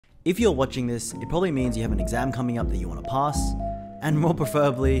If you're watching this, it probably means you have an exam coming up that you want to pass, and more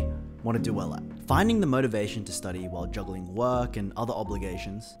preferably, want to do well at. Finding the motivation to study while juggling work and other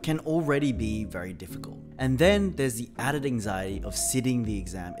obligations can already be very difficult. And then there's the added anxiety of sitting the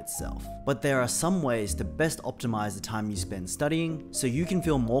exam itself. But there are some ways to best optimize the time you spend studying so you can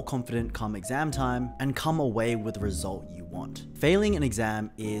feel more confident come exam time and come away with the result you want. Failing an exam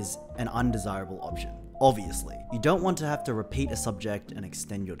is an undesirable option. Obviously, you don't want to have to repeat a subject and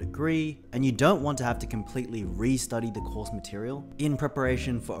extend your degree, and you don't want to have to completely restudy the course material in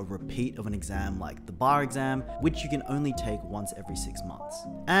preparation for a repeat of an exam like the bar exam, which you can only take once every 6 months.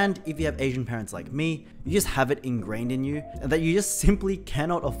 And if you have Asian parents like me, you just have it ingrained in you that you just simply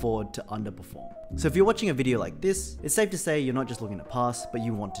cannot afford to underperform. So if you're watching a video like this, it's safe to say you're not just looking to pass, but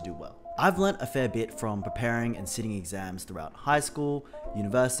you want to do well. I've learnt a fair bit from preparing and sitting exams throughout high school,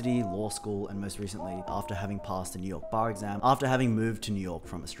 university, law school, and most recently after having passed the New York bar exam after having moved to New York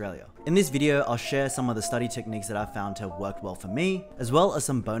from Australia. In this video, I'll share some of the study techniques that I've found to have worked well for me, as well as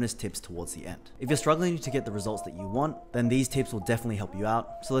some bonus tips towards the end. If you're struggling to get the results that you want, then these tips will definitely help you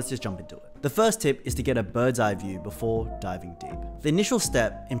out, so let's just jump into it. The first tip is to get a bird's eye view before diving deep. The initial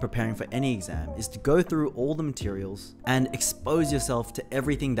step in preparing for any exam is to go through all the materials and expose yourself to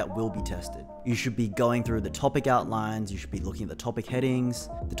everything that will be tested. You should be going through the topic outlines, you should be looking at the topic headings,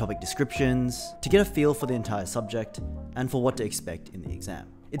 the topic descriptions, to get a feel for the entire subject and for what to expect in the exam.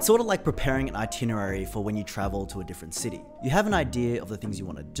 It's sort of like preparing an itinerary for when you travel to a different city. You have an idea of the things you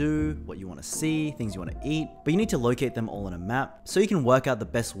want to do, what you want to see, things you want to eat, but you need to locate them all on a map so you can work out the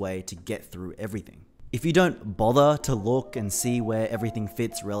best way to get through everything. If you don't bother to look and see where everything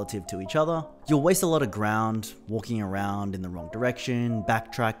fits relative to each other, you'll waste a lot of ground walking around in the wrong direction,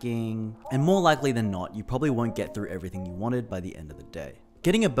 backtracking, and more likely than not, you probably won't get through everything you wanted by the end of the day.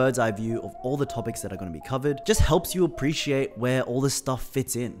 Getting a bird's eye view of all the topics that are going to be covered just helps you appreciate where all this stuff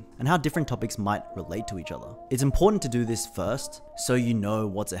fits in and how different topics might relate to each other. It's important to do this first so you know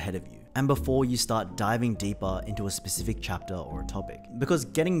what's ahead of you and before you start diving deeper into a specific chapter or a topic. Because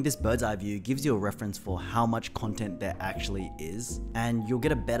getting this bird's eye view gives you a reference for how much content there actually is, and you'll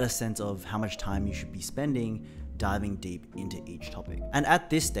get a better sense of how much time you should be spending diving deep into each topic. And at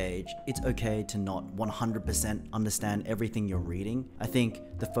this stage, it's okay to not 100% understand everything you're reading. I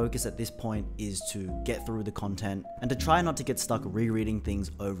think the focus at this point is to get through the content and to try not to get stuck rereading things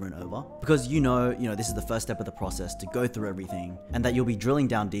over and over, because you know this is the first step of the process to go through everything and that you'll be drilling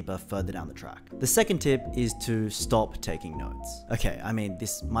down deeper further down the track. The second tip is to stop taking notes. Okay, I mean,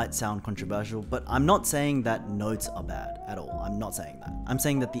 this might sound controversial, but I'm not saying that notes are bad at all. I'm not saying that. I'm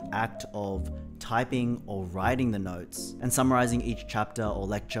saying that the act of typing or writing the notes and summarizing each chapter or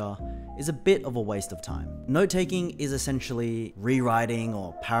lecture is a bit of a waste of time. Note-taking is essentially rewriting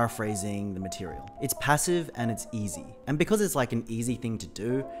or paraphrasing the material. It's passive and it's easy. And because it's like an easy thing to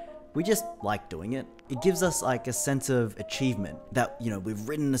do, we just like doing it. It gives us like a sense of achievement that, we've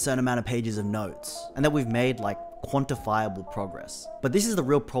written a certain amount of pages of notes and that we've made like quantifiable progress. But this is the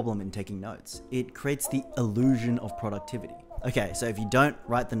real problem in taking notes. It creates the illusion of productivity. Okay, so if you don't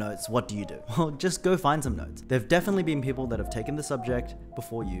write the notes, what do you do? Well, just go find some notes. There've definitely been people that have taken the subject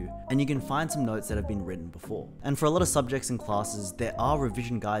before you, and you can find some notes that have been written before. And for a lot of subjects and classes, there are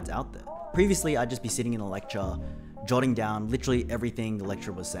revision guides out there. Previously, I'd just be sitting in a lecture, jotting down literally everything the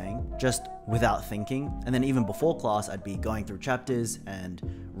lecturer was saying, just without thinking. And then even before class, I'd be going through chapters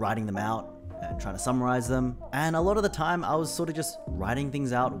and writing them out and trying to summarize them. And a lot of the time, I was sort of just writing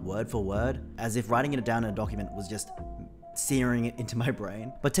things out word for word, as if writing it down in a document was just searing it into my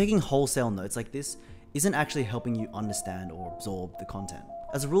brain. But taking wholesale notes like this isn't actually helping you understand or absorb the content.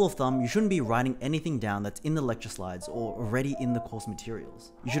 As a rule of thumb, you shouldn't be writing anything down that's in the lecture slides or already in the course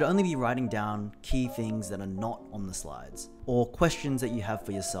materials. You should only be writing down key things that are not on the slides, or questions that you have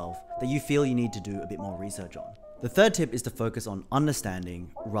for yourself that you feel you need to do a bit more research on. The third tip is to focus on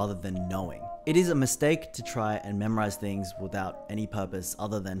understanding rather than knowing. It is a mistake to try and memorize things without any purpose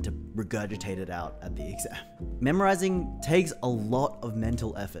other than to regurgitate it out at the exam. Memorizing takes a lot of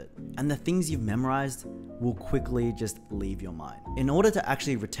mental effort, and the things you've memorized will quickly just leave your mind. In order to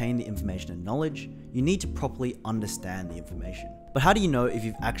actually retain the information and knowledge, you need to properly understand the information. But how do you know if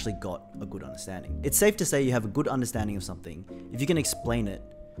you've actually got a good understanding? It's safe to say you have a good understanding of something if you can explain it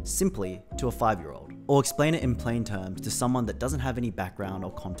simply to a 5-year-old, or explain it in plain terms to someone that doesn't have any background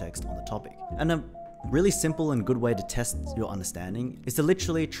or context on the topic. And really simple and good way to test your understanding is to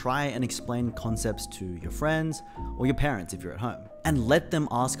literally try and explain concepts to your friends or your parents if you're at home, and let them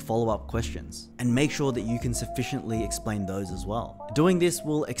ask follow-up questions, and make sure that you can sufficiently explain those as well. Doing this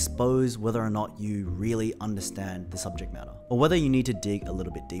will expose whether or not you really understand the subject matter, or whether you need to dig a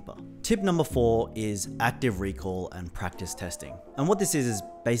little bit deeper. Tip number 4 is active recall and practice testing. And what this is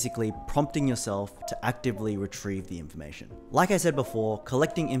basically prompting yourself to actively retrieve the information. Like I said before,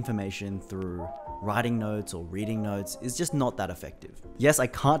 collecting information through writing notes or reading notes is just not that effective. Yes, I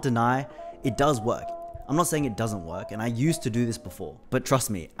can't deny it does work. I'm not saying it doesn't work, and I used to do this before, but trust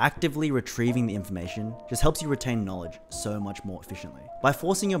me, actively retrieving the information just helps you retain knowledge so much more efficiently. By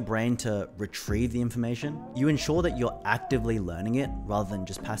forcing your brain to retrieve the information, you ensure that you're actively learning it rather than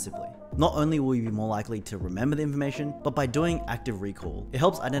just passively. Not only will you be more likely to remember the information, but by doing active recall, it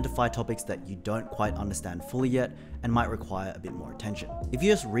helps identify topics that you don't quite understand fully yet and might require a bit more attention. If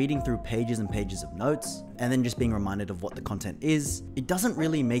you're just reading through pages and pages of notes, and then just being reminded of what the content is, it doesn't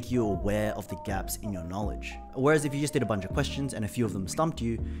really make you aware of the gaps in your knowledge. Whereas if you just did a bunch of questions and a few of them stumped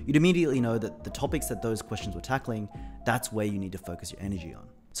you, you'd immediately know that the topics that those questions were tackling, that's where you need to focus your energy on.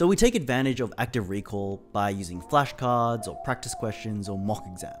 So we take advantage of active recall by using flashcards or practice questions or mock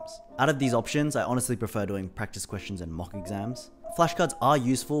exams. Out of these options, I honestly prefer doing practice questions and mock exams. Flashcards are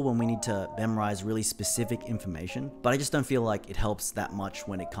useful when we need to memorize really specific information, but I just don't feel like it helps that much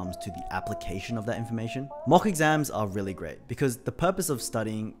when it comes to the application of that information. Mock exams are really great because the purpose of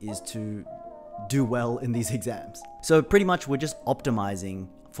studying is to do well in these exams. So pretty much we're just optimizing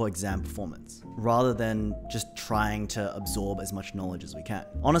for exam performance, rather than just trying to absorb as much knowledge as we can.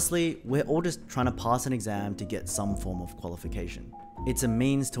 Honestly, we're all just trying to pass an exam to get some form of qualification. It's a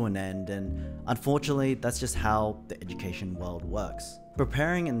means to an end, and unfortunately, that's just how the education world works.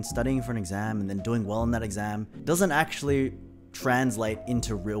 Preparing and studying for an exam and then doing well in that exam doesn't actually translate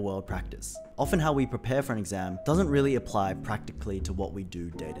into real world practice. Often how we prepare for an exam doesn't really apply practically to what we do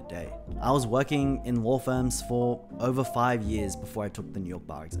day to day. I was working in law firms for over 5 years before I took the New York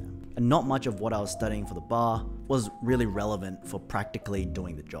bar exam, and not much of what I was studying for the bar was really relevant for practically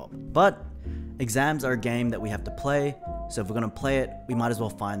doing the job. But exams are a game that we have to play, so if we're going to play it, we might as well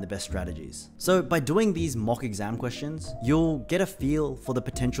find the best strategies. So by doing these mock exam questions, you'll get a feel for the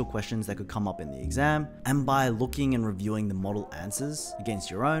potential questions that could come up in the exam, and by looking and reviewing the model answers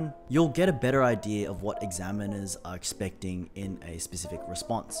against your own, you'll get a better idea of what examiners are expecting in a specific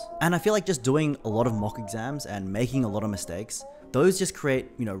response. And I feel like just doing a lot of mock exams and making a lot of mistakes, those just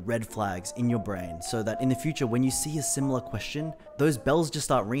create, red flags in your brain, so that in the future, when you see a similar question, those bells just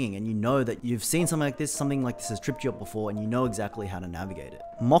start ringing and you know that you've seen something like this has tripped you up before, and you know exactly how to navigate it.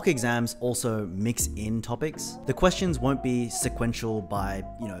 Mock exams also mix in topics. The questions won't be sequential by,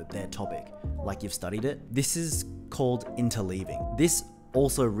 their topic, like you've studied it. This is called interleaving. This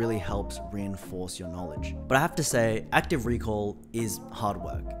also really helps reinforce your knowledge. But I have to say, active recall is hard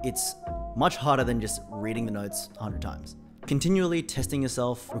work. It's much harder than just reading the notes 100 times. Continually testing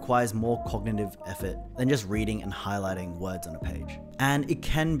yourself requires more cognitive effort than just reading and highlighting words on a page. And it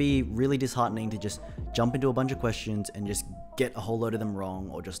can be really disheartening to just jump into a bunch of questions and just get a whole load of them wrong,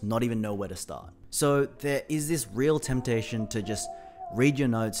 or just not even know where to start. So there is this real temptation to just read your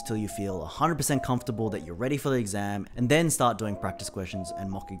notes till you feel 100% comfortable that you're ready for the exam, and then start doing practice questions and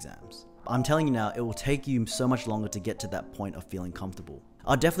mock exams. I'm telling you now, it will take you so much longer to get to that point of feeling comfortable.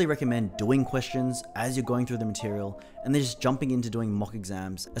 I'll definitely recommend doing questions as you're going through the material, and then just jumping into doing mock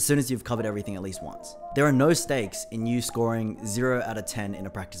exams as soon as you've covered everything at least once. There are no stakes in you scoring 0 out of 10 in a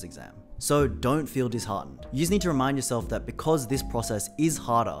practice exam, so don't feel disheartened. You just need to remind yourself that because this process is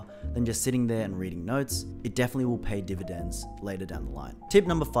harder than just sitting there and reading notes, it definitely will pay dividends later down the line. Tip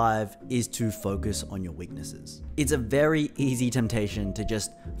number 5 is to focus on your weaknesses. It's a very easy temptation to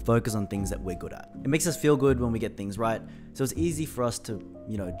just focus on things that we're good at. It makes us feel good when we get things right, so it's easy for us to,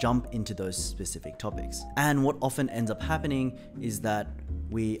 jump into those specific topics. And what often ends up happening is that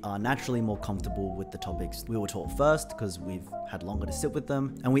we are naturally more comfortable with the topics we were taught first because we've had longer to sit with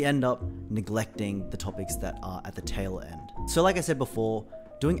them, and we end up neglecting the topics that are at the tail end. So like I said before,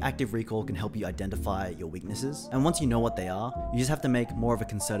 doing active recall can help you identify your weaknesses, and once you know what they are, you just have to make more of a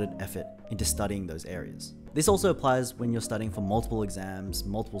concerted effort into studying those areas. This also applies when you're studying for multiple exams,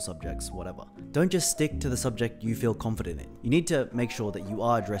 multiple subjects, whatever. Don't just stick to the subject you feel confident in. You need to make sure that you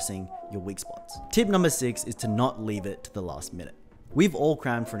are addressing your weak spots. Tip number 6 is to not leave it to the last minute. We've all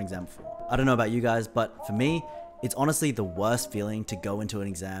crammed for an exam before. I don't know about you guys, but for me, it's honestly the worst feeling to go into an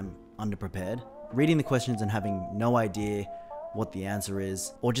exam underprepared. Reading the questions and having no idea what the answer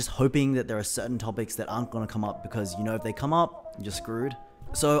is, or just hoping that there are certain topics that aren't going to come up because if they come up, you're screwed.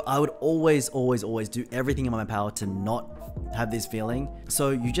 So I would always do everything in my power to not have this feeling.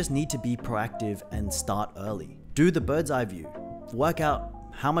 So you just need to be proactive and start early. Do the bird's eye view. Work out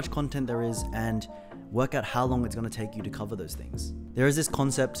how much content there is and work out how long it's going to take you to cover those things. There is this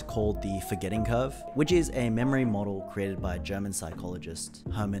concept called the forgetting curve, which is a memory model created by German psychologist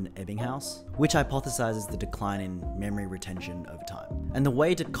Hermann Ebbinghaus, which hypothesizes the decline in memory retention over time. And the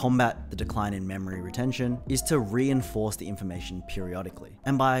way to combat the decline in memory retention is to reinforce the information periodically.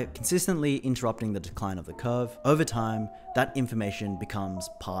 And by consistently interrupting the decline of the curve, over time, that information becomes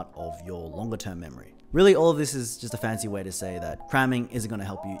part of your longer term memory. Really, all of this is just a fancy way to say that cramming isn't going to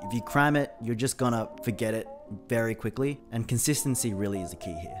help you. If you cram it, you're just going to forget it very quickly, and consistency really is the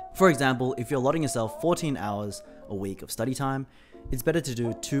key here. For example, if you're allotting yourself 14 hours a week of study time, it's better to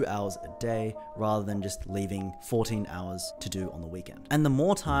do 2 hours a day rather than just leaving 14 hours to do on the weekend. And the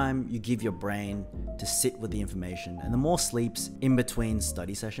more time you give your brain to sit with the information and the more sleeps in between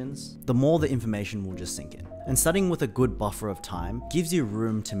study sessions, the more the information will just sink in. And studying with a good buffer of time gives you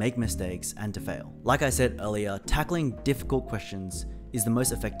room to make mistakes and to fail. Like I said earlier, tackling difficult questions is the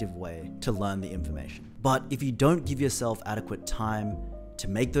most effective way to learn the information. But if you don't give yourself adequate time to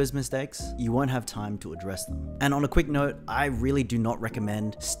make those mistakes, you won't have time to address them. And on a quick note, I really do not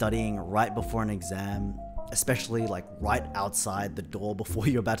recommend studying right before an exam, especially like right outside the door before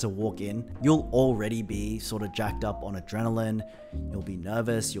you're about to walk in. You'll already be sort of jacked up on adrenaline, you'll be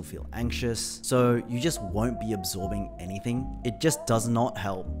nervous, you'll feel anxious, so you just won't be absorbing anything. It just does not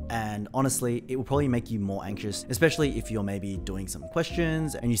help, and honestly, it will probably make you more anxious, especially if you're maybe doing some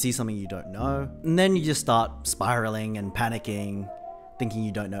questions and you see something you don't know, and then you just start spiraling and panicking, thinking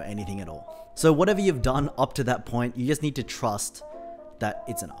you don't know anything at all. So whatever you've done up to that point, you just need to trust that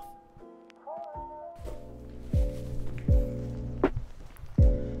it's enough.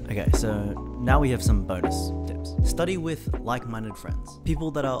 Okay, so now we have some bonus tips. Study with like-minded friends, people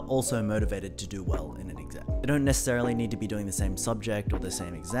that are also motivated to do well in an exam. They don't necessarily need to be doing the same subject or the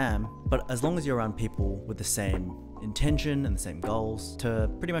same exam, but as long as you're around people with the same intention and the same goals to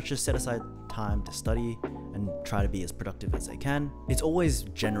pretty much just set aside time to study and try to be as productive as they can, it's always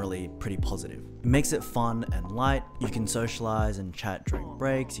generally pretty positive. It makes it fun and light. You can socialize and chat during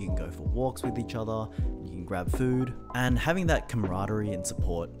breaks, you can go for walks with each other, you can grab food, and having that camaraderie and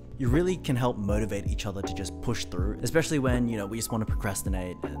support, you really can help motivate each other to just push through, especially when, we just want to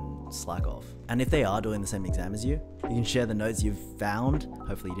procrastinate and slack off. And if they are doing the same exam as you can share the notes you've found,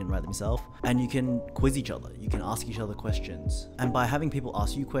 hopefully you didn't write them yourself, and you can quiz each other, you can ask each other questions. And by having people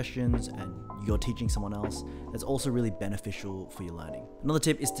ask you questions and you're teaching someone else, that's also really beneficial for your learning. Another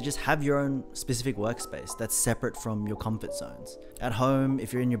tip is to just have your own specific workspace that's separate from your comfort zones. At home,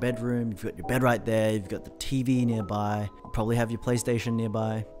 if you're in your bedroom, you've got your bed right there, you've got the TV nearby, you probably have your PlayStation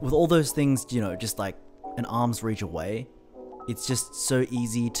nearby. With all those things, just like an arm's reach away, it's just so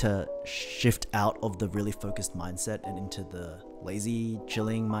easy to shift out of the really focused mindset and into the lazy,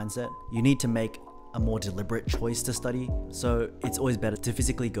 chilling mindset. You need to make a more deliberate choice to study, so it's always better to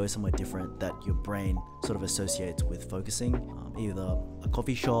physically go somewhere different that your brain sort of associates with focusing, either a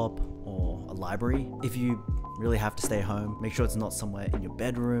coffee shop or a library. If you really have to stay home, make sure it's not somewhere in your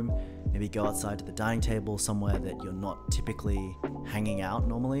bedroom. Maybe go outside to the dining table, somewhere that you're not typically hanging out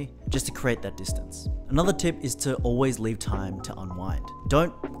normally, just to create that distance. Another tip is to always leave time to unwind.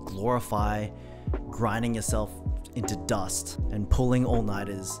 Don't glorify grinding yourself into dust and pulling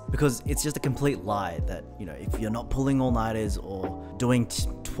all-nighters, because it's just a complete lie that, if you're not pulling all-nighters or doing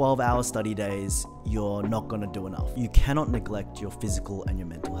 12-hour study days, you're not going to do enough. You cannot neglect your physical and your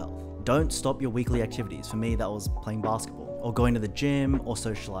mental health. Don't stop your weekly activities. For me, that was playing basketball, or going to the gym, or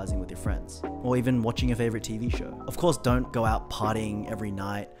socializing with your friends, or even watching your favorite TV show. Of course, don't go out partying every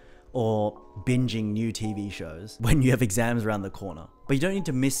night or binging new TV shows when you have exams around the corner. But you don't need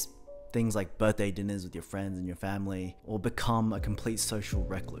to miss things like birthday dinners with your friends and your family, or become a complete social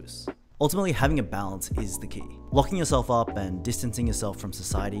recluse. Ultimately, having a balance is the key. Locking yourself up and distancing yourself from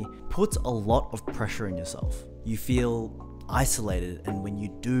society puts a lot of pressure on yourself. You feel isolated, and when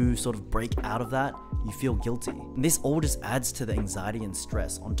you do sort of break out of that, you feel guilty. And this all just adds to the anxiety and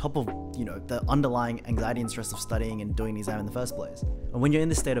stress on top of, the underlying anxiety and stress of studying and doing the exam in the first place. And when you're in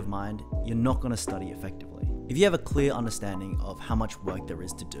this state of mind, you're not going to study effectively. If you have a clear understanding of how much work there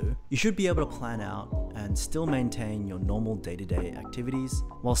is to do, you should be able to plan out and still maintain your normal day-to-day activities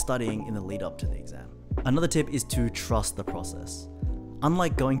while studying in the lead up to the exam. Another tip is to trust the process.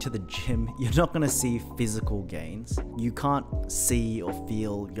 Unlike going to the gym, you're not going to see physical gains. You can't see or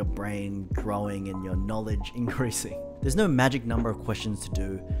feel your brain growing and your knowledge increasing. There's no magic number of questions to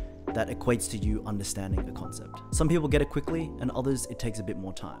do, that equates to you understanding a concept. Some people get it quickly and others it takes a bit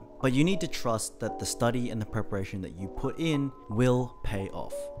more time. But you need to trust that the study and the preparation that you put in will pay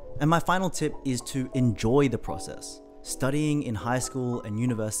off. And my final tip is to enjoy the process. Studying in high school and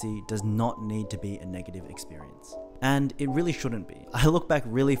university does not need to be a negative experience. And it really shouldn't be. I look back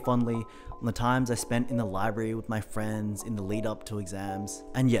really fondly on the times I spent in the library with my friends in the lead up to exams.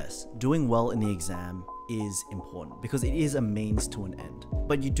 And yes, doing well in the exam is important because it is a means to an end.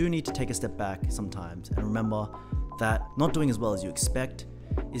 But you do need to take a step back sometimes and remember that not doing as well as you expect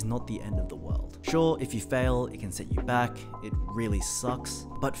is not the end of the world. Sure, if you fail, it can set you back, it really sucks,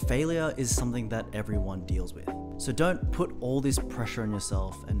 but failure is something that everyone deals with. So don't put all this pressure on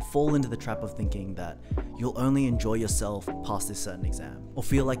yourself and fall into the trap of thinking that you'll only enjoy yourself past this certain exam, or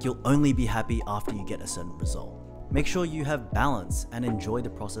feel like you'll only be happy after you get a certain result. Make sure you have balance and enjoy the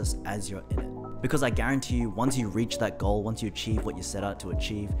process as you're in it. Because I guarantee you, once you reach that goal, once you achieve what you set out to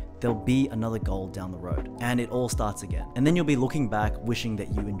achieve, there'll be another goal down the road, and it all starts again. And then you'll be looking back, wishing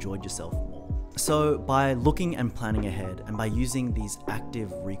that you enjoyed yourself more. So by looking and planning ahead, and by using these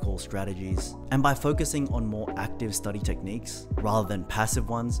active recall strategies, and by focusing on more active study techniques rather than passive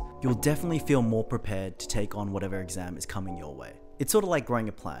ones, you'll definitely feel more prepared to take on whatever exam is coming your way. It's sort of like growing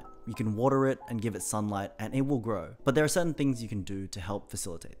a plant. You can water it and give it sunlight and it will grow. But there are certain things you can do to help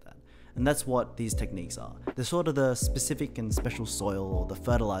facilitate that. And that's what these techniques are. They're sort of the specific and special soil or the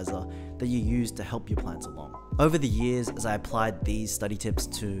fertilizer that you use to help your plants along. Over the years, as I applied these study tips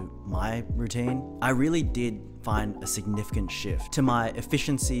to my routine, I really did find a significant shift to my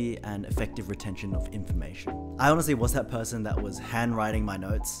efficiency and effective retention of information. I honestly was that person that was handwriting my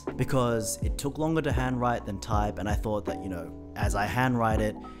notes because it took longer to handwrite than type, and I thought that, as I handwrite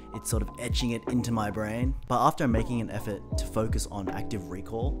it, it's sort of etching it into my brain. But after making an effort to focus on active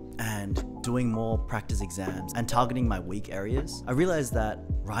recall and doing more practice exams and targeting my weak areas, I realized that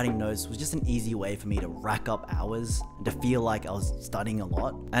writing notes was just an easy way for me to rack up hours and to feel like I was studying a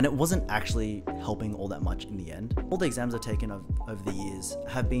lot. And it wasn't actually helping all that much in the end. All the exams I've taken over the years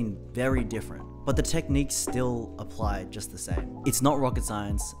have been very different, but the techniques still apply just the same. It's not rocket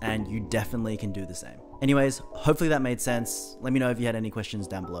science, and you definitely can do the same. Anyways, hopefully that made sense. Let me know if you had any questions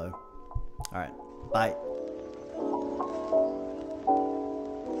down below. All right, bye.